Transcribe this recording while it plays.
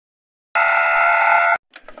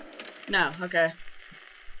No, okay.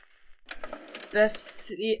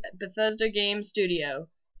 Bethesda Game Studio.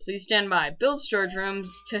 Please stand by. Build storage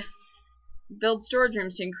rooms to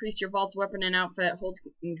increase your vault's weapon and outfit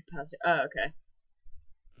holding capacity. Oh, okay.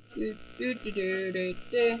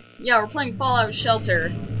 Yeah, we're playing Fallout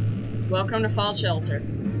Shelter. Welcome to Fallout Shelter.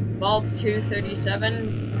 Vault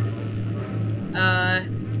 237.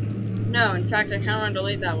 No, in fact, I kind of want to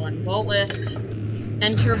delete that one. Vault list.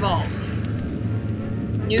 Enter vault.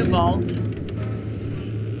 New vault.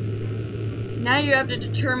 Now you have to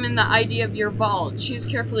determine the ID of your vault. Choose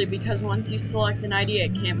carefully because once you select an ID,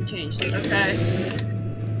 it can't be changed. Okay.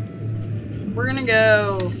 We're gonna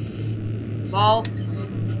go Vault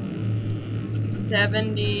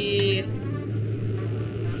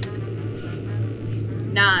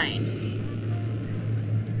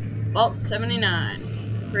 79. Vault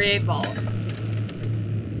 79. Create vault.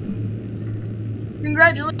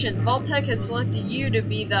 Congratulations, Vault-Tec has selected you to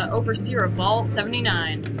be the overseer of Vault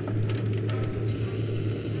 79.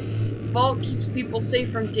 Vault keeps people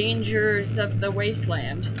safe from dangers of the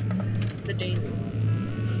wasteland. The dangers.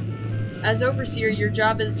 As overseer, your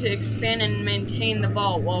job is to expand and maintain the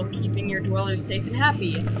vault while keeping your dwellers safe and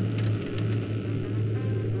happy.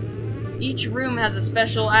 Each room has a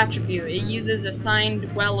special attribute. It uses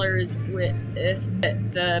assigned dwellers with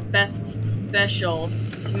the best special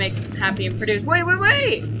to make them happy and produce.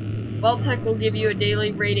 Wait! Vault-Tec will give you a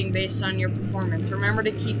daily rating based on your performance. Remember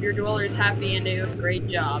to keep your dwellers happy and do a great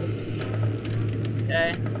job.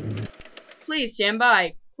 Okay. Please stand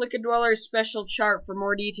by. Click a dweller's special chart for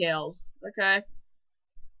more details. Okay.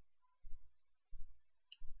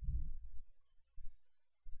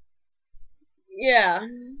 Yeah.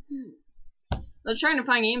 I was trying to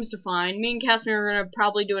find games to find. Me and Casper were gonna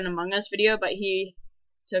probably do an Among Us video, but he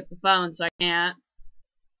took the phone, so I can't.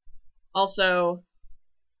 Also,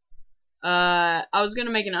 I was gonna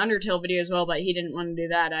make an Undertale video as well, but he didn't want to do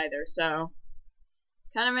that either, so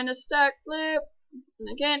kind of in a stuck loop, and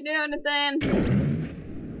I can't do anything.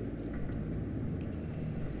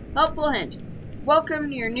 Helpful hint. Welcome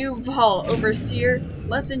to your new vault, Overseer.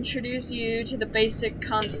 Let's introduce you to the basic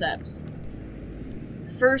concepts.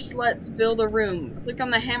 First, let's build a room. Click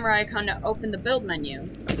on the hammer icon to open the build menu.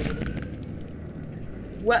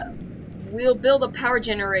 We'll build a power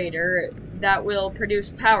generator that will produce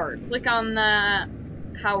power. Click on the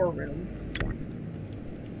power room.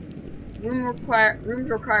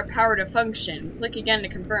 Rooms require power to function. Click again to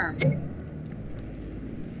confirm.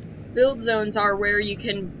 Build zones are where you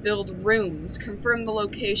can build rooms. Confirm the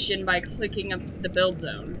location by clicking the build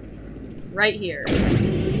zone. Right here.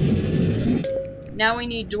 Now we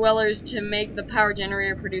need dwellers to make the power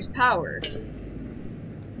generator produce power.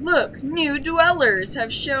 Look, new dwellers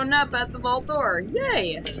have shown up at the vault door.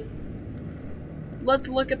 Yay! Let's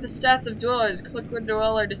look at the stats of dwellers. Click a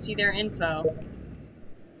dweller to see their info.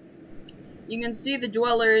 You can see the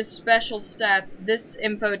dweller's special stats. This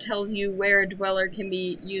info tells you where a dweller can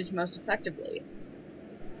be used most effectively.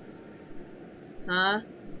 Huh?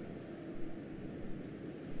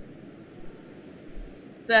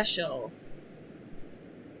 Special.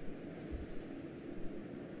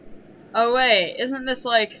 Oh wait, isn't this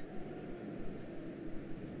like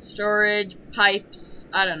storage, pipes,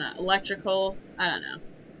 I don't know, electrical, I don't know.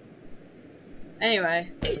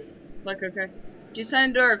 Anyway, click OK. To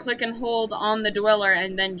sign the door, click and hold on the dweller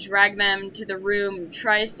and then drag them to the room.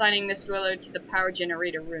 Try assigning this dweller to the power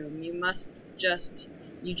generator room you just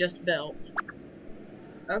built.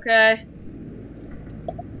 Okay.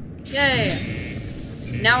 Yay!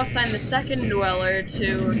 Now assign the second dweller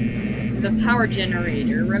to the power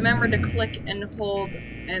generator. Remember to click and hold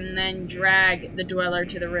and then drag the dweller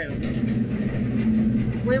to the room.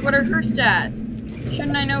 Wait, what are her stats?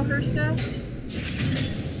 Shouldn't I know her stats?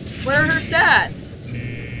 What are her stats?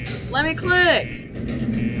 Let me click!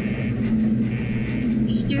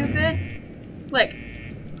 Stupid. Click.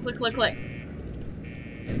 Click, click, click.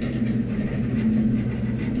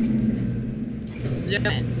 Zoom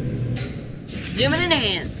in. Zoom in and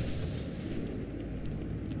enhance.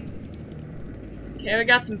 Okay, we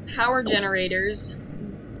got some power generators.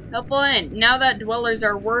 Helpful hint. Now that dwellers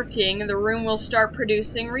are working, the room will start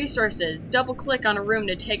producing resources. Double click on a room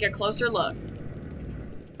to take a closer look.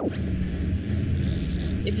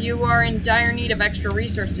 If you are in dire need of extra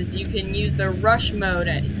resources, you can use the rush mode.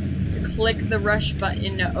 Click the rush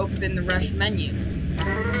button to open the rush menu.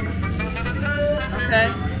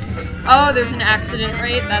 Okay. Oh, there's an accident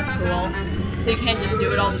rate? That's cool. So you can't just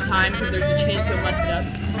do it all the time because there's a chance you'll mess it up.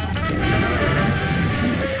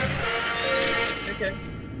 Okay.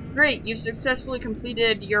 Great, you've successfully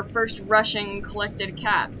completed your first rush and collected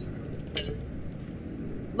caps.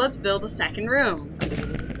 Let's build a second room.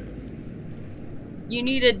 you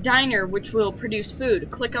need a diner which will produce food.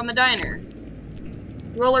 Click on the diner.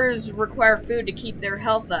 Dwellers require food to keep their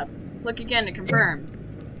health up. Click again to confirm.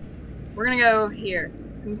 We're gonna go here.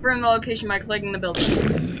 Confirm the location by clicking the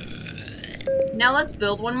building. Now let's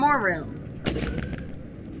build one more room.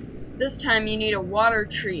 This time you need a water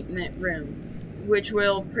treatment room, which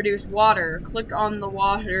will produce water. Click on the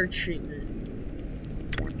water treatment.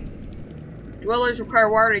 Dwellers require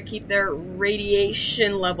water to keep their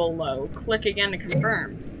radiation level low. Click again to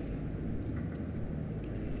confirm.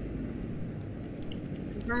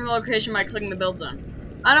 Confirm the location by clicking the build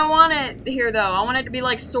zone. I don't want it here though. I want it to be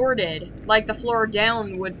like sorted, like the floor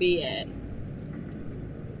down would be it.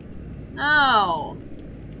 No.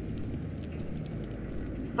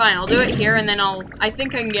 Fine, I'll do it here and then I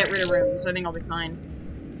think I can get rid of rooms, so I think I'll be fine.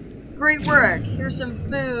 Great work! Here's some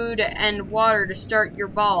food and water to start your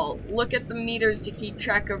vault. Look at the meters to keep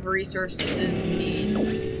track of resources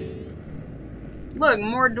needs. Look,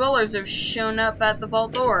 more dwellers have shown up at the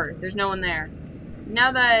vault door. There's no one there.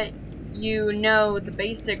 Now that you know the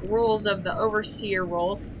basic rules of the overseer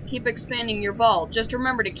role, keep expanding your vault. Just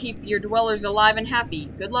remember to keep your dwellers alive and happy.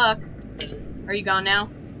 Good luck. Are you gone now?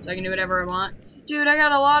 So I can do whatever I want? Dude, I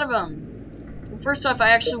got a lot of them. Well, first off, I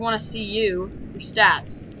actually want to see your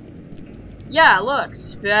stats. Yeah, look,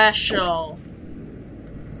 special.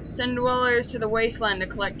 Send dwellers to the wasteland to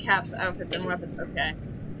collect caps, outfits, and weapons. Okay.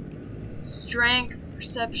 Strength,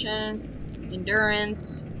 perception,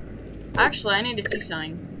 endurance. Actually, I need to see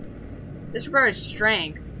something. This requires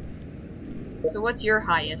strength. So what's your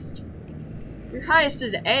highest? Your highest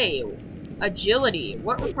is A. Agility.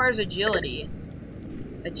 What requires agility?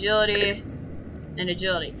 Agility and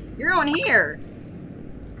agility. You're going here.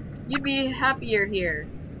 You'd be happier here.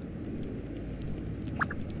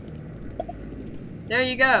 There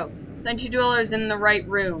you go. Send 2 dwellers in the right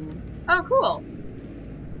room. Oh, cool.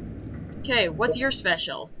 Okay, what's your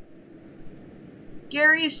special?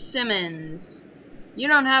 Gary Simmons. You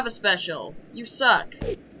don't have a special. You suck.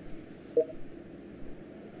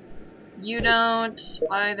 You don't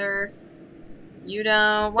either. You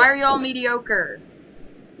don't. Why are you all mediocre?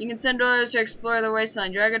 You can send dwellers to explore the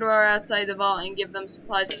wasteland. Drag a dweller outside the vault and give them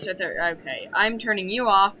supplies to start their. Okay, I'm turning you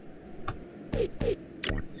off.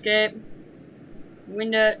 Escape.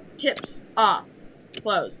 Window tips off.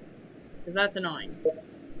 Close. Because that's annoying.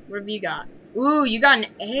 What have you got? Ooh, you got an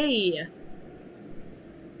A.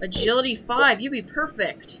 Agility 5. You'd be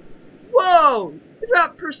perfect. Whoa! You've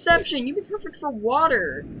got perception. You'd be perfect for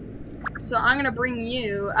water. So I'm gonna bring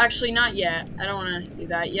you. Actually, not yet. I don't want to do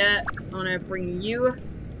that yet. I want to bring you.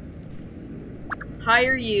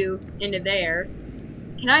 Hire you into there.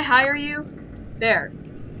 Can I hire you? There.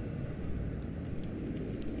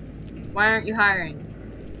 Why aren't you hiring?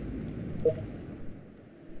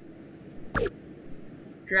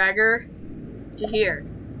 Drag her to here.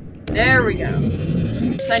 There we go.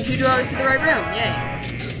 Assign 2 dwellers to the right room.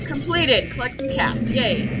 Yay. Completed. Collect some caps.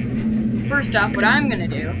 Yay. First off, what I'm gonna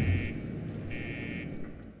do.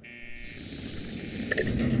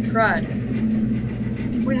 Crud.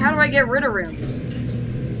 Wait, how do I get rid of rooms?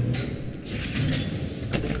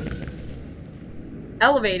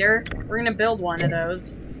 Elevator. We're gonna build one of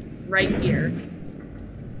those right here.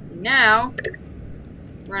 Now,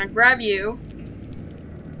 we're gonna grab you.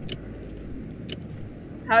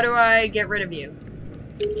 How do I get rid of you?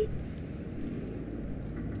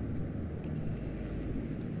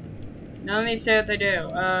 Now let me see what they do.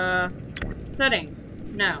 Settings.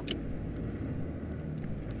 No.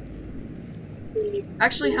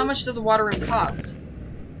 Actually, how much does a water room cost?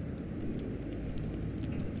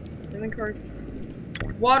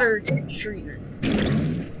 Water treatment.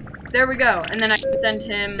 There we go. And then I can send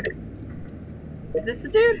him. Is this the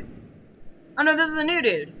dude? Oh no, this is a new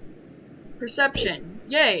dude. Perception.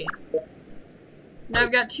 Yay. Now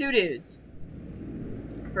I've got 2 dudes.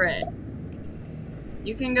 Great.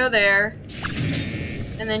 You can go there.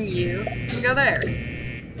 And then you can go there.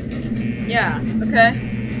 Yeah, okay.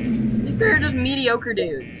 These 3 are just mediocre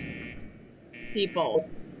dudes. People.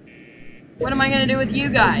 What am I gonna do with you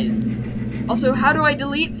guys? Also, how do I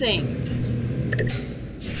delete things?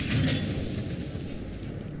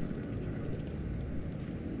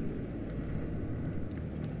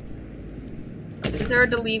 Is there a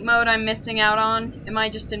delete mode I'm missing out on? Am I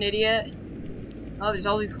just an idiot? Oh, there's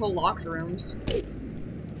all these cool locked rooms.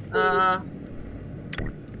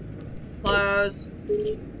 Close.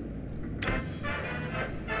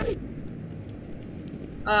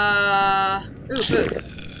 Ooh, food.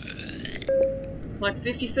 Collect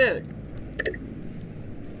 50 food.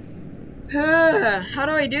 How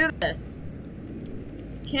do I do this?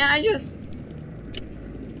 Can't I just...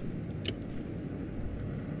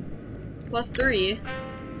 +3.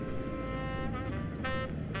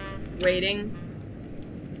 Waiting.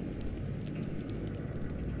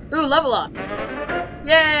 Ooh, level up!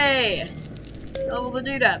 Yay! Level the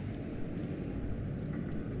dude up.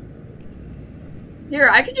 Here,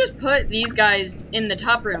 I could just put these guys in the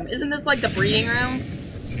top room. Isn't this like the breeding room?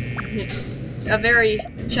 A very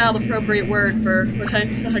child-appropriate word for what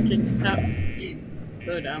I'm talking about.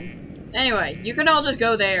 So dumb. Anyway, you can all just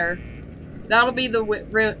go there. That'll be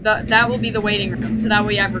that will be the waiting room. So that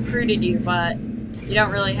way I've recruited you, but you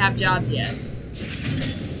don't really have jobs yet.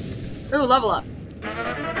 Ooh, level up.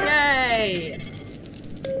 Yay!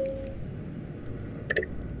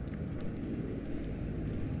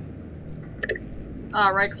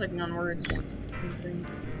 Right-clicking on words just the same thing.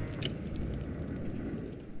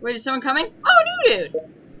 Wait, is someone coming? Oh, new dude!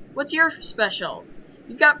 What's your special?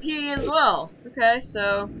 You got PE as well. Okay,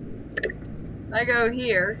 so I go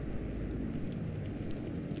here.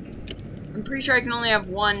 I'm pretty sure I can only have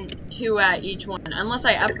 1, 2 at each one, unless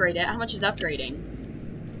I upgrade it. How much is upgrading?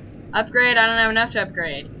 Upgrade? I don't have enough to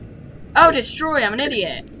upgrade. Oh, destroy! I'm an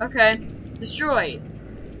idiot. Okay, destroy.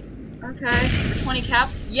 Okay, for 20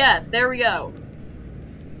 caps? Yes, there we go.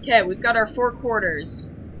 Okay, we've got our 4 quarters.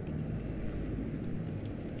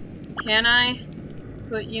 Can I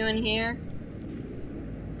put you in here?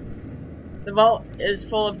 The vault is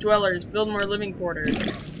full of dwellers. Build more living quarters.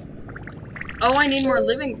 Oh, I need more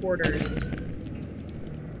living quarters.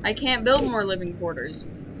 I can't build more living quarters.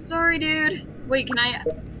 Sorry, dude. Wait, can I...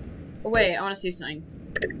 Oh, wait, I want to see something.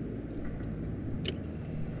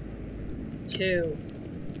 2.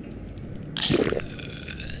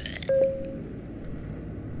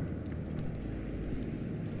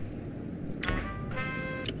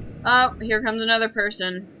 Oh, here comes another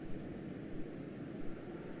person.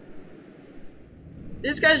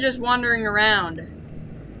 This guy's just wandering around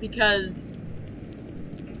because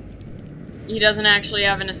he doesn't actually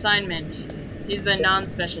have an assignment. He's the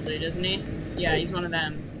non-special dude, isn't he? Yeah, he's one of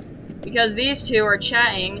them. Because these two are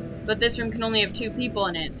chatting, but this room can only have 2 people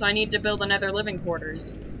in it, so I need to build another living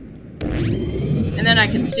quarters. And then I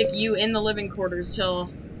can stick you in the living quarters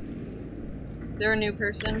till... Is there a new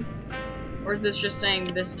person? Or is this just saying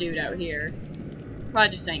this dude out here? Probably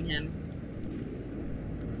just saying him.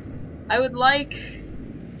 I would like...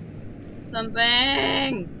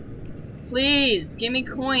 something! Please, give me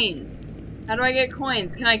coins. How do I get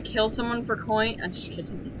coins? Can I kill someone for coin? I'm just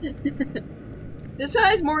kidding. This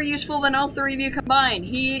guy is more useful than all 3 of you combined.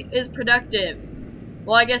 He is productive.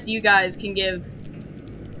 Well, I guess you guys can give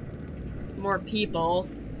more people.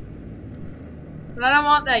 But I don't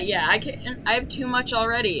want that yet. I have too much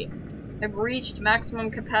already. I've reached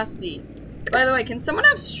maximum capacity. By the way, can someone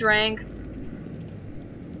have strength?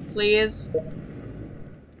 Please?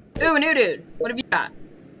 Ooh, a new dude. What have you got?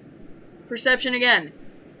 Perception again.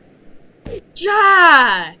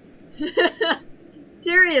 Ja!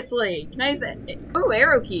 Seriously. Can I use that? Ooh,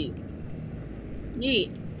 arrow keys.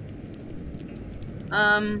 Neat.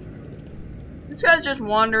 This guy's just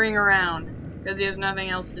wandering around because he has nothing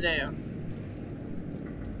else to do.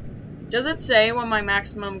 Does it say what my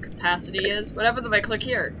maximum capacity is? What happens if I click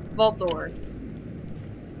here? Vault door.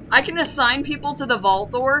 I can assign people to the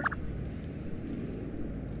vault door?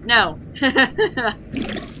 No.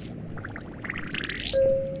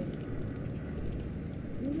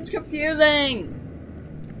 This is confusing.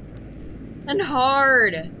 And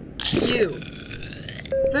hard. You.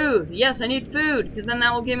 Food. Yes, I need food, because then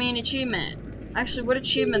that will give me an achievement. Actually, what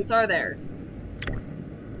achievements are there?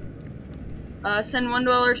 Send 1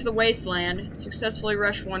 dweller to the wasteland. Successfully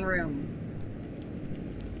rush 1 room.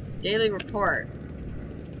 Daily report.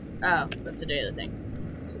 Oh, that's a daily thing.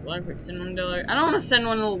 So, send 1 dweller. I don't want to send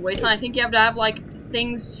 1 to the wasteland. I think you have to have, like,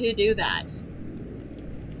 things to do that.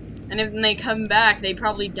 And if they come back, they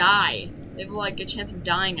probably die. They have, like, a chance of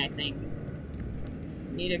dying, I think.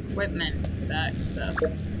 Need equipment for that stuff.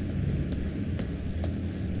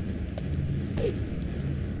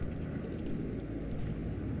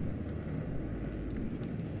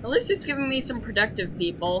 At least it's giving me some productive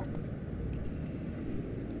people.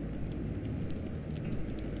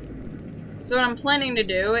 So what I'm planning to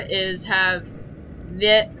do is have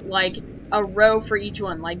like a row for each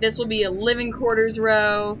one. Like this will be a living quarters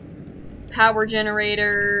row, power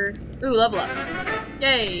generator. Ooh, level up.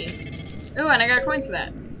 Yay. Ooh, and I got coins for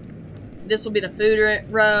that. This will be the food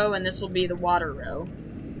row, and this will be the water row.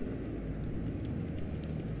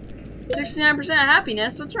 69%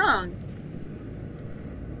 happiness, what's wrong?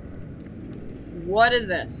 What is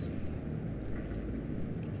this?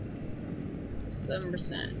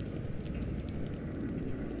 7%.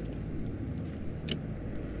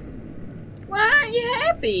 Why aren't you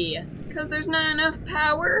happy? Because there's not enough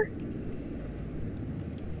power?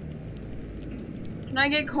 Can I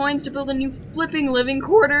get coins to build a new flipping living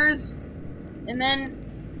quarters? And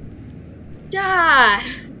then... die!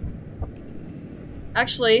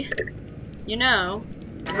 Actually, you know,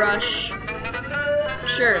 rush.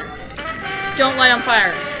 Sure. Don't light on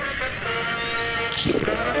fire.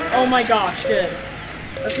 Oh my gosh, good.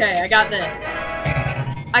 Okay, I got this.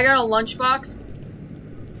 I got a lunchbox.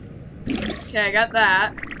 Okay, I got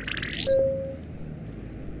that.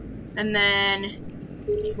 And then...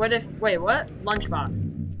 what if... wait, what?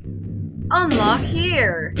 Lunchbox. Unlock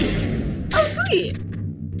here! Oh, sweet!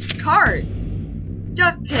 Cards.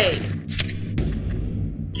 Duct tape.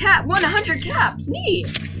 100 caps! Neat!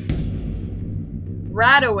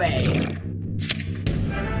 Radaway.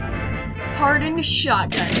 Hardened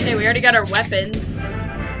shotgun. Hey, we already got our weapons.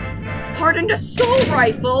 Hardened assault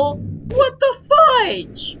rifle? What the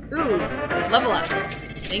fudge? Ooh, level ups.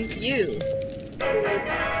 Thank you.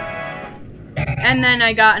 And then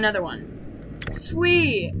I got another one.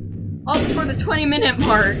 Sweet! All before the 20-minute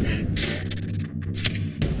mark.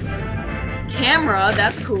 Camera,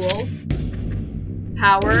 that's cool.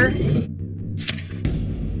 Power.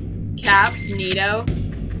 Caps, neato.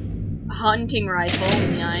 Hunting rifle,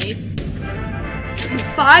 nice.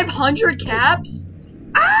 500 caps?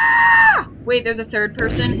 Ah! Wait, there's a third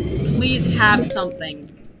person? Please have something.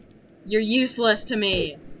 You're useless to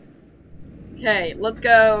me. Okay, let's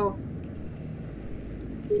go...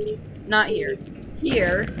 not here.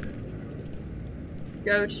 Here.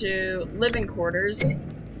 Go to living quarters.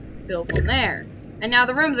 Build one there. And now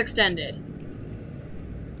the room's extended.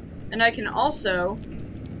 And I can also...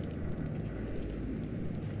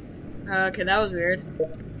 okay, that was weird.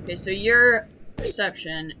 Okay, so you're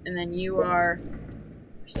perception, and then you are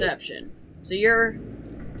perception. So you're...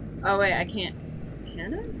 oh wait, I can't...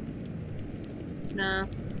 can I? No.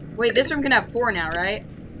 Wait, this room can have 4 now, right?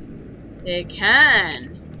 It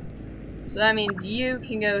can! So that means you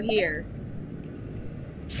can go here.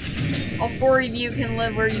 All 4 of you can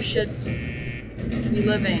live where you should be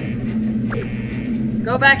living.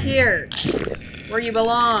 Go back here, where you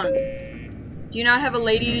belong. Do you not have a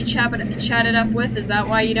lady to chat it up with? Is that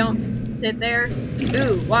why you don't sit there?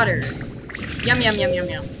 Ooh, water. Yum, yum, yum, yum,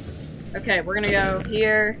 yum. Okay, we're gonna go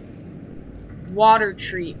here. Water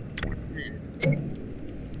treatment.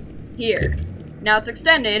 Here. Now it's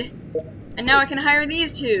extended. And now I can hire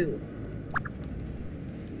these 2.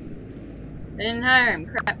 I didn't hire him.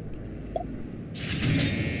 Crap.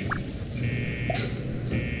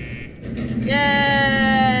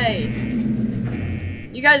 Yay!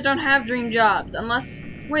 You guys don't have dream jobs, unless...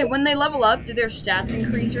 wait, when they level up, do their stats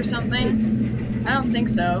increase or something? I don't think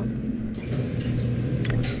so.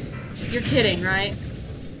 You're kidding, right?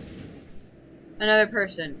 Another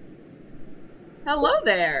person. Hello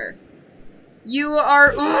there! You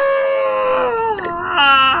are...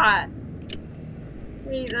 ah!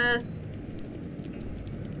 Hate this.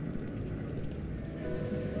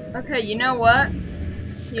 Okay, you know what?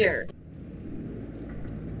 Here.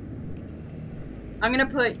 I'm gonna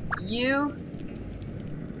put you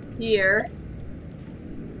here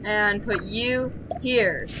and put you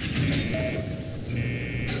here.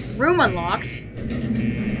 Room unlocked.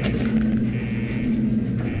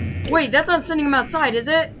 Wait, that's not sending them outside, is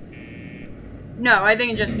it? No, I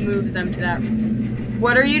think it just moves them to that.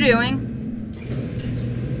 What are you doing?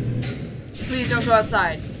 Please don't go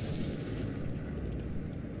outside.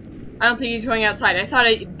 I don't think he's going outside. I thought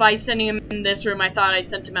by sending him in this room, I thought I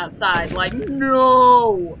sent him outside. Like,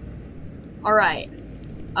 no! Alright.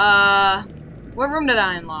 What room did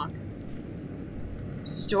I unlock?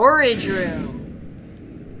 Storage room.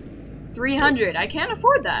 300. I can't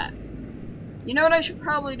afford that. You know what I should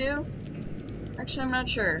probably do? Actually, I'm not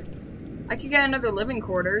sure. I could get another living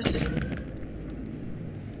quarters.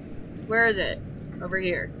 Where is it? Over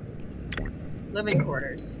here. Living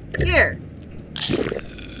quarters. Here!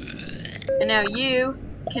 And now you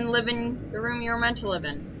can live in the room you were meant to live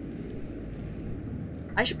in.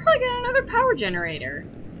 I should probably get another power generator.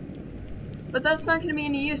 But that's not going to be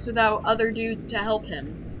any use without other dudes to help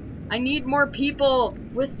him. I need more people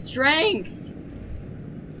with strength!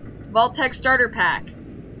 Vault-Tec starter pack.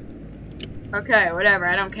 Okay, whatever,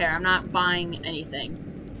 I don't care. I'm not buying anything.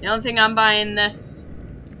 The only thing I'm buying this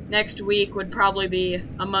next week would probably be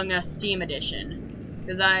Among Us Steam Edition.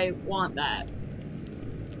 Because I want that.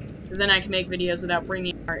 Because then I can make videos without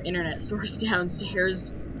bringing our internet source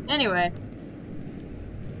downstairs. Anyway.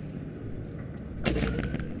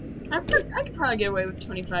 I could probably get away with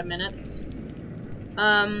 25 minutes.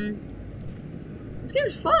 This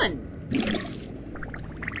game's fun.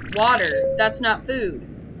 Water. That's not food.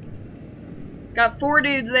 Got 4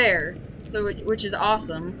 dudes there, so which is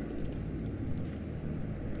awesome.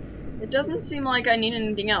 It doesn't seem like I need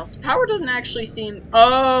anything else. Power doesn't actually seem...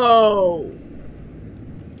 Oh!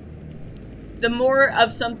 The more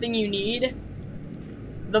of something you need,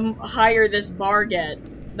 the higher this bar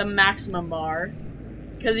gets. The maximum bar.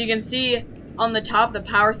 Because you can see on the top, the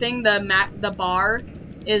power thing, the bar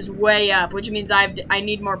is way up, which means I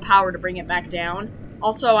need more power to bring it back down.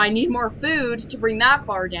 Also, I need more food to bring that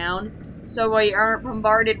bar down, so we aren't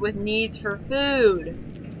bombarded with needs for food.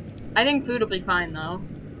 I think food will be fine, though.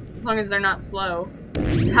 As long as they're not slow.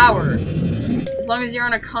 Power. As long as you're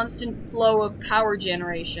on a constant flow of power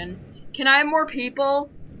generation. Can I have more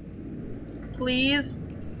people? Please?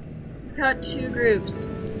 Cut 2 groups.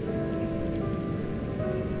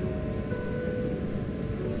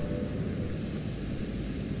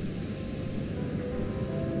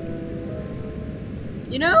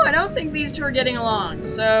 You know, I don't think these two are getting along,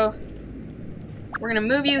 so we're gonna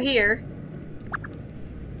move you here.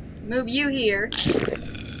 Move you here.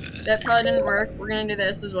 That probably didn't work. We're gonna do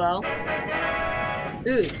this as well.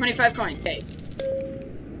 Ooh, 25 coins. Okay.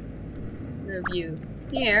 Move you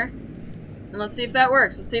here. And let's see if that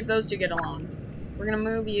works. Let's see if those two get along. We're gonna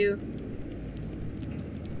move you.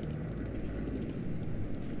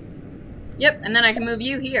 Yep, and then I can move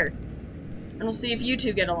you here. And we'll see if you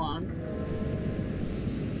two get along.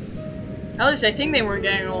 At least I think they weren't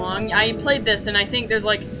getting along. I played this and I think there's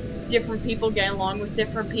like different people getting along with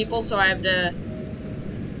different people, so I have to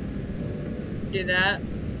do that.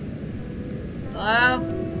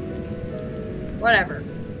 Whatever.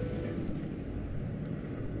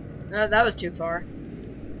 That was too far.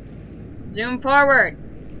 Zoom forward.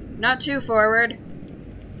 Not too forward.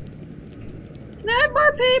 Can I have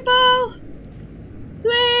more people?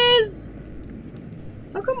 Please?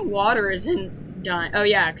 How come water isn't done? Oh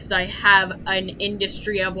yeah, because I have an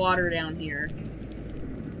industry of water down here.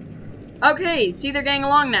 Okay, see, they're getting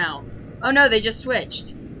along now. Oh no, they just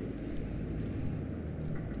switched.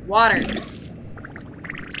 Water.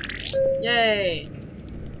 Yay.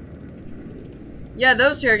 Yeah,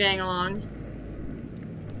 those two are getting along.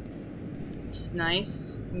 Which is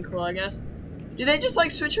nice and cool, I guess. Do they just,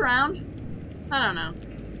 like, switch around? I don't know.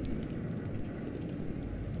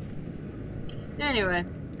 Anyway.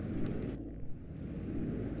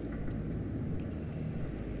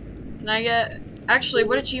 Can I get... Actually,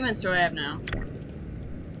 what achievements do I have now?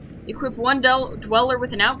 Equip one dweller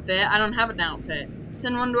with an outfit. I don't have an outfit.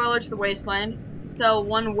 Send one dweller to the wasteland. Sell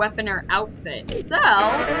one weapon or outfit.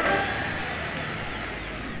 Sell?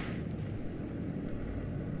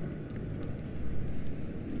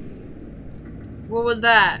 What was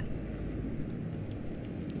that?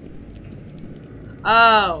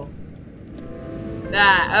 Oh.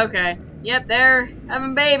 That, okay. Yep, they're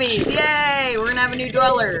having babies. Yay! We're gonna have a new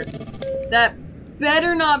dweller. That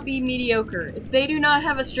better not be mediocre. If they do not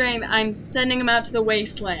have a strain, I'm sending them out to the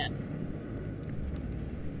wasteland.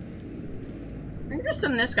 I'm gonna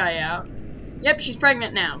send this guy out. Yep, she's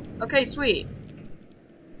pregnant now. Okay, sweet.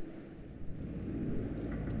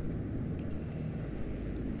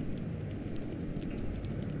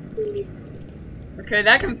 Okay,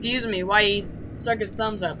 that confused me why he stuck his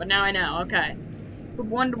thumbs up, but now I know. Okay. Put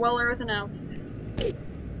one dweller with an outfit.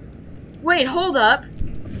 Wait, hold up.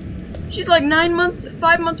 She's like 5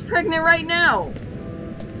 months pregnant right now.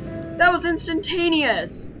 That was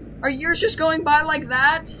instantaneous. Are yours just going by like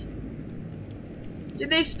that? Did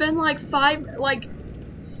they spend like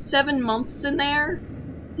 7 months in there?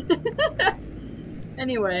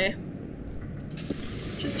 Anyway.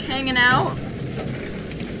 Just hanging out.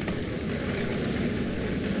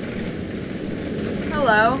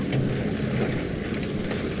 Hello.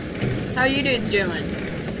 How you dudes doing?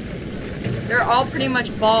 They're all pretty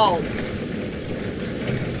much bald.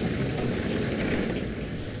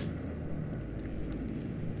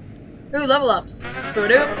 Ooh, level ups.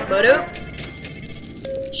 Bodoop, bodoop.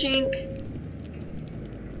 Chink.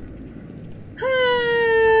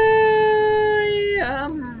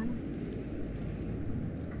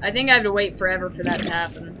 I think I have to wait forever for that to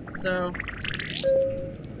happen, so...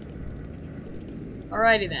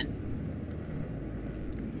 Alrighty then.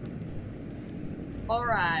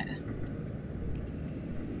 Alright.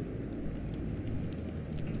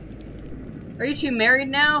 Are you two married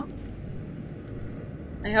now?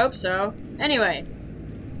 I hope so. Anyway.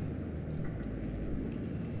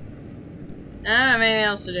 I don't have anything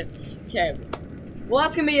else to do. Okay. Well,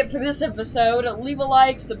 that's gonna be it for this episode. Leave a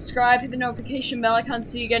like, subscribe, hit the notification bell icon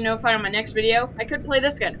so you get notified on my next video. I could play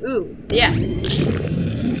this gun. Ooh, yes.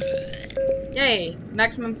 Yay,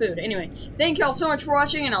 maximum food. Anyway, thank y'all so much for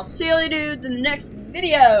watching, and I'll see you dudes in the next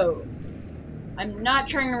video. I'm not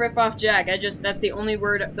trying to rip off Jack. That's the only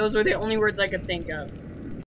word. Those are the only words I could think of.